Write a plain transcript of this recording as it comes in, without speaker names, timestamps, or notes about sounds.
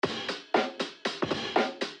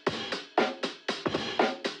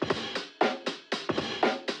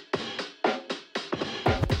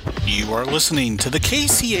You are listening to the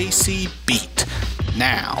KCAC Beat.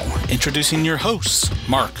 Now, introducing your hosts,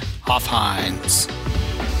 Mark Hoffhines.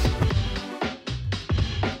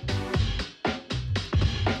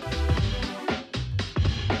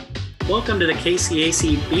 Welcome to the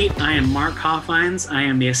KCAC Beat. I am Mark Hoffhines. I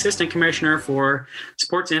am the Assistant Commissioner for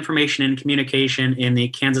Sports Information and Communication in the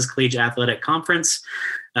Kansas Collegiate Athletic Conference.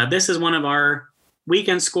 This is one of our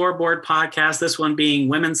weekend scoreboard podcasts, this one being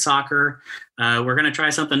women's soccer. We're going to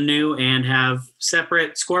try something new and have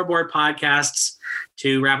separate scoreboard podcasts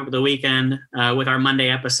to wrap up the weekend with our Monday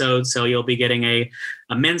episode. So you'll be getting a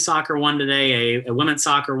men's soccer one today, a women's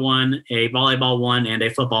soccer one, a volleyball one, and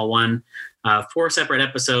a football one. 4 separate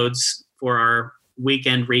episodes for our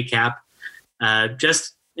weekend recap.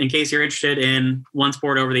 Just in case you're interested in one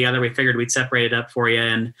sport over the other, we figured we'd separate it up for you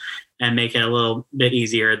and make it a little bit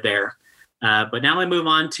easier there. But now we move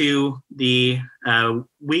on to the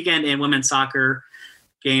weekend in women's soccer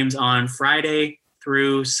games on Friday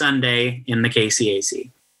through Sunday in the KCAC.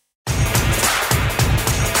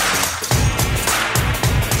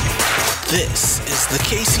 This is the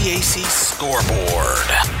KCAC Scoreboard.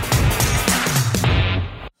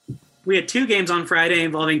 We had 2 games on Friday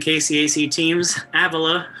involving KCAC teams.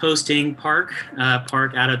 Avila hosting Park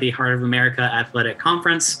out of the Heart of America Athletic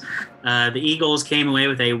Conference. The Eagles came away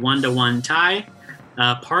with a 1-1 tie.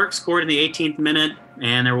 Park scored in the 18th minute,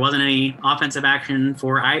 and there wasn't any offensive action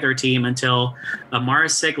for either team until Amara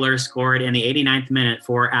Sigler scored in the 89th minute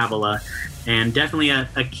for Avila. And definitely a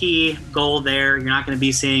key goal there. You're not going to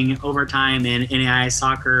be seeing overtime in NAIA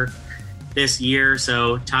soccer this year,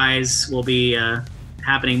 so ties will be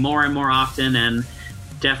happening more and more often, and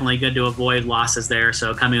definitely good to avoid losses there.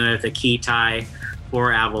 So coming with a key tie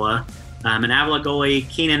for Avila. And Avila goalie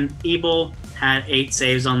Keenan Ebel had 8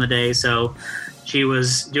 saves on the day, so she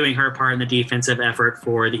was doing her part in the defensive effort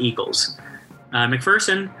for the Eagles.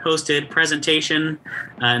 McPherson hosted Presentation,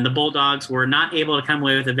 and the Bulldogs were not able to come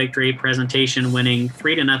away with a victory. Presentation winning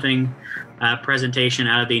 3-0 Presentation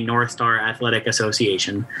out of the North Star Athletic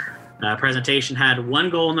Association. Presentation had 1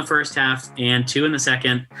 goal in the first half and 2 in the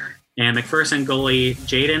second, and McPherson goalie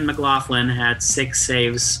Jaden McLaughlin had 6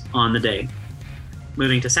 saves on the day.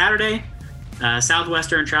 Moving to Saturday,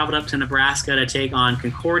 Southwestern traveled up to Nebraska to take on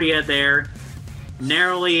Concordia there,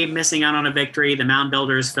 narrowly missing out on a victory. The Mound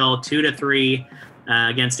Builders fell 2-3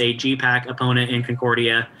 against a GPAC opponent in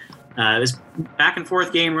Concordia. It was back and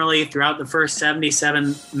forth game really throughout the first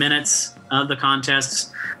 77 minutes of the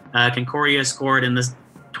contest. Concordia scored in the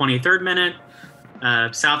 23rd minute.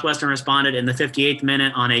 Southwestern responded in the 58th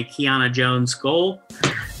minute on a Kiana Jones goal.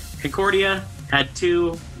 Concordia had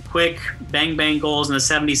 2 quick bang-bang goals in the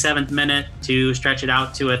 77th minute to stretch it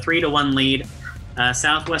out to a 3-1 lead.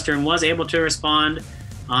 Southwestern was able to respond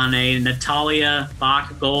on a Natalia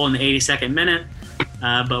Bach goal in the 82nd minute,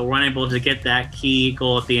 but were unable to get that key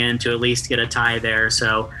goal at the end to at least get a tie there.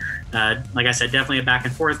 So, like I said, definitely a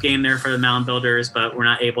back-and-forth game there for the Mound Builders, but we're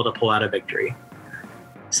not able to pull out a victory.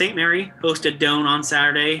 St. Mary hosted Doane on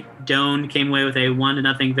Saturday. Doane came away with a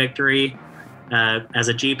 1-0 victory as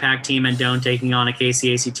a GPAC team, and Doane taking on a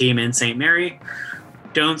KCAC team in St. Mary.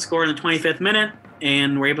 Doane scored in the 25th minute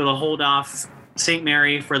and were able to hold off St.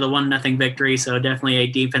 Mary for the 1-0 victory, so definitely a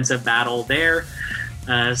defensive battle there.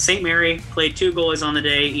 St. Mary played 2 goalies on the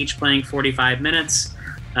day, each playing 45 minutes.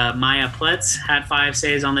 Maya Pletz had 5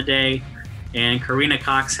 saves on the day, and Karina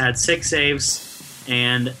Cox had 6 saves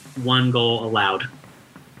and 1 goal allowed.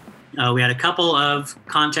 We had a couple of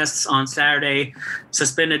contests on Saturday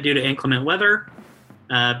suspended due to inclement weather.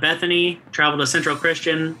 Bethany traveled to Central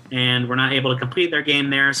Christian and were not able to complete their game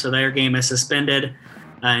there, so their game is suspended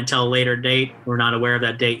until a later date. We're not aware of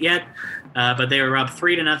that date yet, but they were up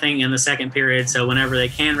 3-0 in the second period, so whenever they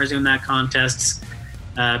can resume that contest,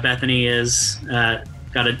 Bethany is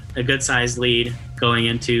got a good-sized lead going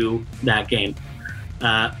into that game.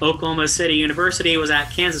 Oklahoma City University was at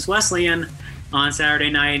Kansas Wesleyan on Saturday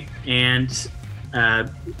night, and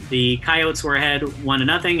the Coyotes were ahead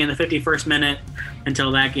 1-0 in the 51st minute until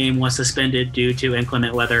that game was suspended due to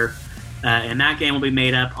inclement weather. And that game will be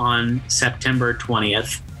made up on September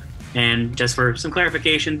 20th. And just for some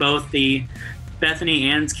clarification, both the Bethany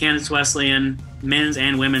and Kansas Wesleyan men's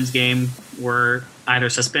and women's game were either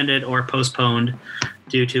suspended or postponed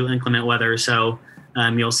due to inclement weather. So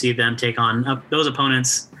you'll see them take on those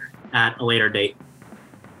opponents at a later date.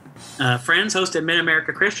 Friends hosted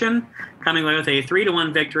Mid-America Christian, coming away with a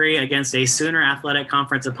 3-1 victory against a Sooner Athletic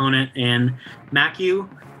Conference opponent in Macu.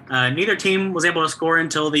 Neither team was able to score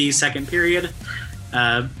until the second period.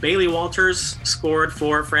 Bailey Walters scored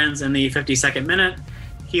for Friends in the 52nd minute.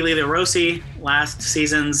 Keely LaRossi, last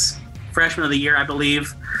season's freshman of the year, I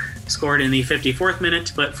believe, scored in the 54th minute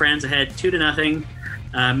to put Friends ahead 2-0.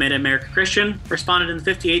 Mid-America Christian responded in the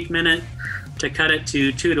 58th minute to cut it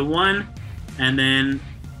to 2-1. And then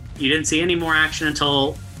you didn't see any more action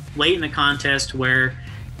until late in the contest where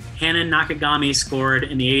Hanan Nakagami scored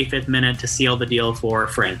in the 85th minute to seal the deal for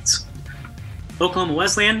Friends. Oklahoma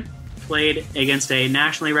Wesleyan played against a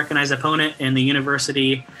nationally recognized opponent in the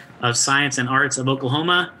University of Science and Arts of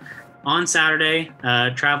Oklahoma on Saturday,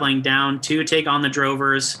 traveling down to take on the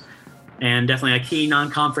Drovers, and definitely a key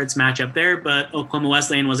non-conference matchup there. But Oklahoma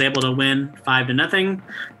Wesleyan was able to win 5-0,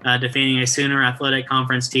 defeating a Sooner Athletic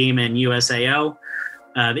Conference team in USAO.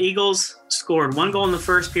 The Eagles scored 1 goal in the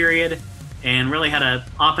first period and really had an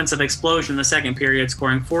offensive explosion in the second period,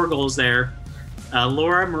 scoring 4 goals there.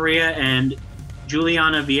 Laura Maria and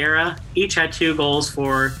Juliana Vieira each had 2 goals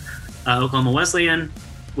for Oklahoma Wesleyan,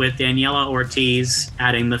 with Daniela Ortiz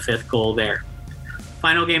adding the 5th goal there.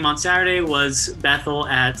 Final game on Saturday was Bethel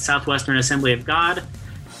at Southwestern Assembly of God.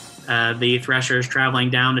 The Threshers traveling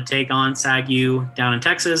down to take on SAGU down in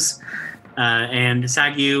Texas. And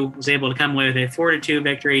SAGU was able to come away with a 4-2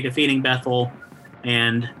 victory, defeating Bethel.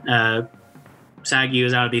 And SAGU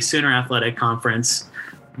is out of the Sooner Athletic Conference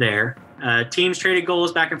there. Teams traded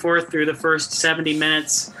goals back and forth through the first 70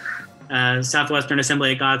 minutes. Southwestern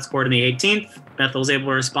Assembly of God scored in the 18th. Bethel was able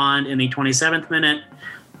to respond in the 27th minute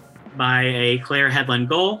by a Claire Headland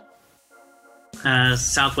goal.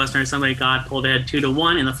 Southwestern Assembly of God pulled ahead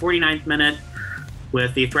 2-1 in the 49th minute,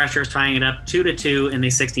 with the Threshers tying it up 2-2 in the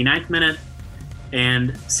 69th minute.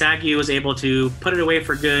 And SAGU was able to put it away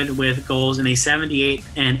for good with goals in the 78th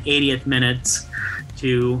and 80th minutes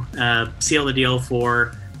to seal the deal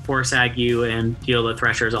for SAGU and deal the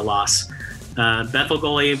Threshers a loss. Bethel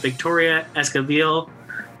goalie Victoria Escaville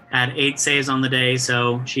had 8 saves on the day,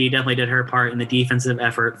 so she definitely did her part in the defensive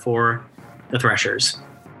effort for the Threshers.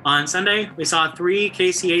 On Sunday, we saw 3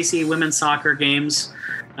 KCAC women's soccer games.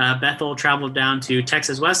 Bethel traveled down to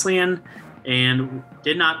Texas Wesleyan and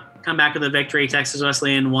did not come back with a victory. Texas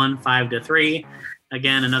Wesleyan won 5-3.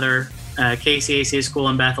 Again, another KCAC school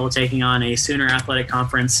in Bethel taking on a Sooner Athletic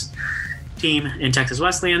Conference team in Texas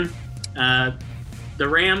Wesleyan. The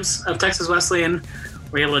Rams of Texas Wesleyan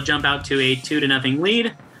were able to jump out to a 2-0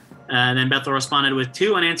 lead. And then Bethel responded with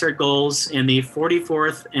 2 unanswered goals in the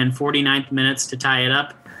 44th and 49th minutes to tie it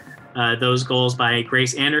up. Those goals by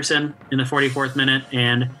Grace Anderson in the 44th minute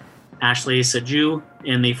and Ashley Saju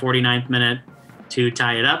in the 49th minute to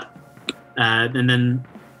tie it up. And then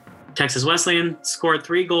Texas Wesleyan scored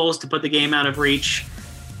 3 goals to put the game out of reach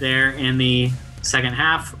there in the second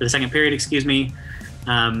period.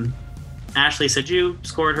 Ashley Saju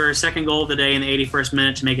scored her 2nd goal of the day in the 81st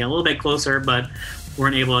minute to make it a little bit closer, but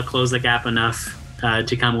weren't able to close the gap enough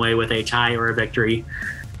to come away with a tie or a victory.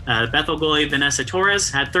 Bethel goalie Vanessa Torres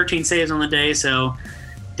had 13 saves on the day, so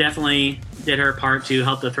definitely did her part to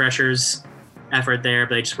help the Threshers' effort there,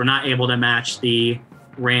 but they just were not able to match the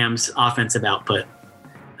Rams' offensive output.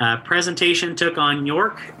 Presentation took on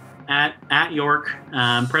York at York.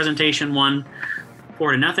 Presentation won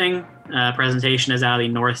 4-0. Presentation is out of the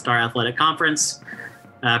North Star Athletic Conference.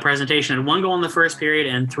 Presentation had 1 goal in the first period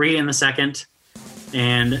and 3 in the second.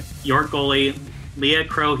 And York goalie Leah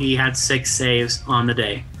Crohe had 6 saves on the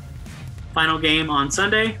day. Final game on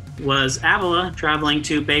Sunday was Avila traveling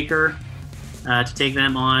to Baker to take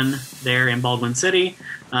them on there in Baldwin City.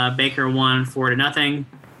 Baker won 4-0.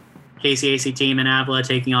 KCAC team in Avila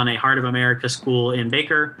taking on a Heart of America school in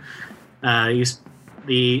Baker.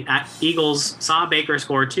 The Eagles saw Baker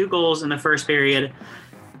score 2 goals in the first period,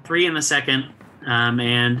 3 in the second,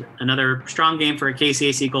 and another strong game for a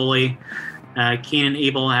KCAC goalie. Keenan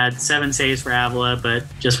Ebel had 7 saves for Avila, but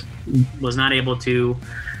just was not able to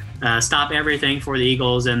stop everything for the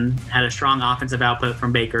Eagles and had a strong offensive output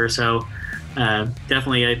from Baker. So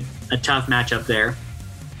definitely a tough matchup there.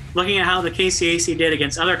 Looking at how the KCAC did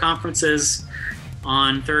against other conferences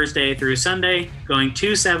on Thursday through Sunday, going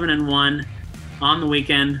 2-7-1 on the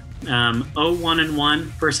weekend, 0-1-1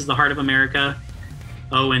 versus the Heart of America,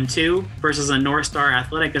 0-2 versus the North Star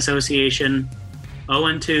Athletic Association,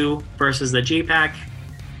 0-2 versus the GPAC,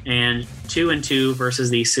 and 2-2 versus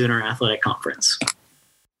the Sooner Athletic Conference.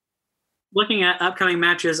 Looking at upcoming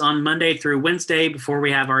matches on Monday through Wednesday before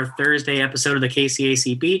we have our Thursday episode of the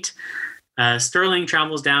KCAC Beat, Sterling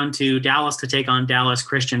travels down to Dallas to take on Dallas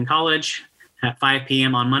Christian College at 5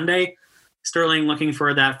 p.m. on Monday. Sterling looking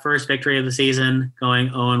for that first victory of the season, going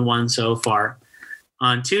 0-1 so far.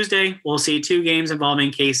 On Tuesday, we'll see 2 games involving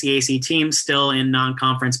KCAC teams still in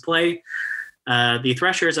non-conference play. The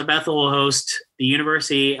Threshers of Bethel will host the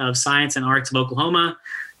University of Science and Arts of Oklahoma,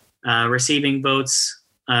 receiving votes.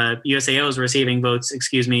 USAO is receiving votes,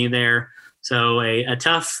 there So a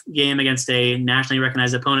tough game against a nationally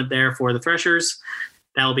recognized opponent there for the Threshers.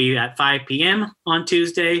 That will be at 5 p.m. on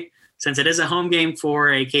Tuesday. Since it is a home game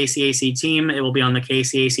for a KCAC team, it will be on the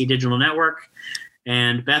KCAC Digital Network.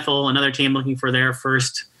 And Bethel, another team looking for their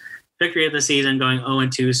first victory of the season, going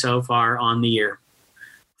 0-2 so far on the year.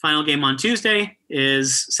 Final game on Tuesday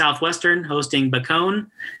is Southwestern hosting Bacone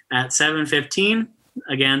at 7:15.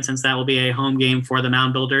 Again, since that will be a home game for the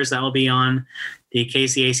Mound Builders, that will be on the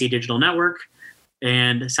KCAC Digital Network.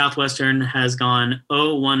 And Southwestern has gone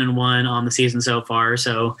 0-1-1 on the season so far,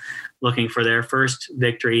 so looking for their first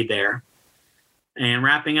victory there. And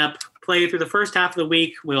wrapping up play through the first half of the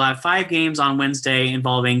week, we'll have 5 games on Wednesday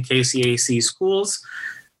involving KCAC schools.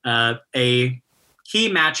 A key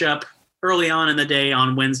matchup early on in the day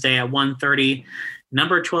on Wednesday at 1:30.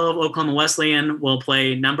 Number 12 Oklahoma Wesleyan will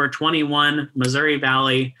play number 21 Missouri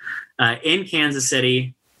Valley in Kansas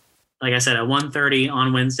City. Like I said, at 1:30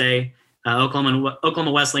 on Wednesday.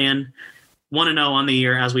 Oklahoma Wesleyan 1-0 on the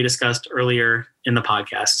year, as we discussed earlier in the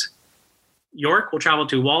podcast. York will travel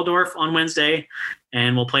to Waldorf on Wednesday,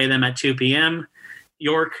 and we'll play them at 2 p.m.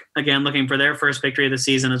 York, again, looking for their first victory of the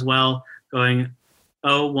season as well, going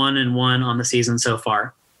 0-1-1 on the season so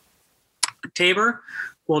far. Tabor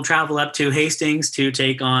will travel up to Hastings to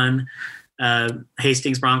take on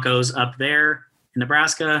Hastings Broncos up there in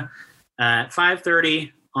Nebraska at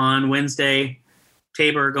 5:30 on Wednesday.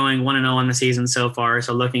 Tabor going 1-0 on the season so far,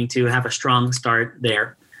 so looking to have a strong start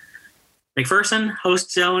there. McPherson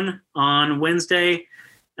hosts zone on Wednesday,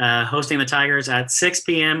 hosting the Tigers at 6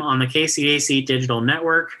 p.m. on the KCAC Digital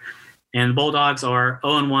Network. And Bulldogs are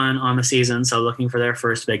 0-1 on the season, so looking for their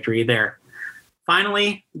first victory there.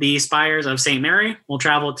 Finally, the Spires of St. Mary will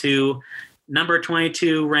travel to number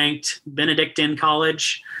 22 ranked Benedictine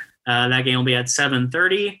College. That game will be at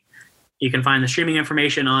 7:30. You can find the streaming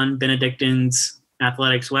information on Benedictine's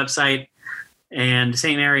athletics website. And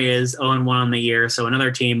St. Mary is 0-1 on the year, so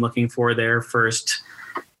another team looking for their first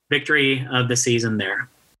victory of the season there.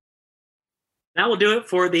 That will do it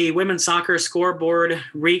for the women's soccer scoreboard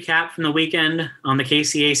recap from the weekend on the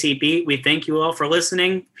KCAC Beat. We thank you all for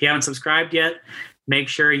listening. If you haven't subscribed yet, make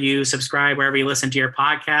sure you subscribe wherever you listen to your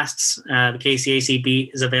podcasts. The KCAC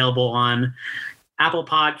Beat is available on Apple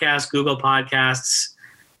Podcasts, Google Podcasts,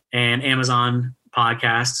 and Amazon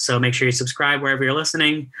Podcasts. So make sure you subscribe wherever you're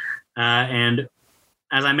listening. And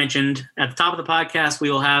as I mentioned at the top of the podcast, we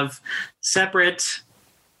will have separate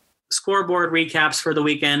scoreboard recaps for the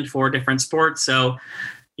weekend for different sports. So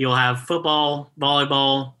you'll have football,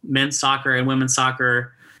 volleyball, men's soccer, and women's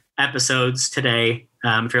soccer episodes today.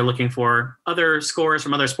 If you're looking for other scores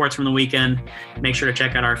from other sports from the weekend, make sure to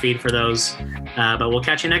check out our feed for those. But we'll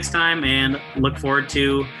catch you next time and look forward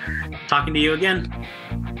to talking to you again.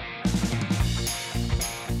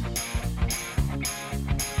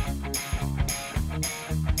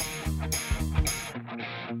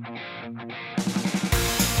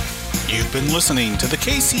 You've been listening to the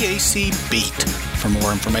KCAC Beat. For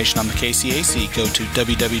more information on the KCAC, go to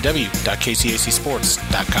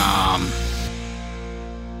www.kcacsports.com.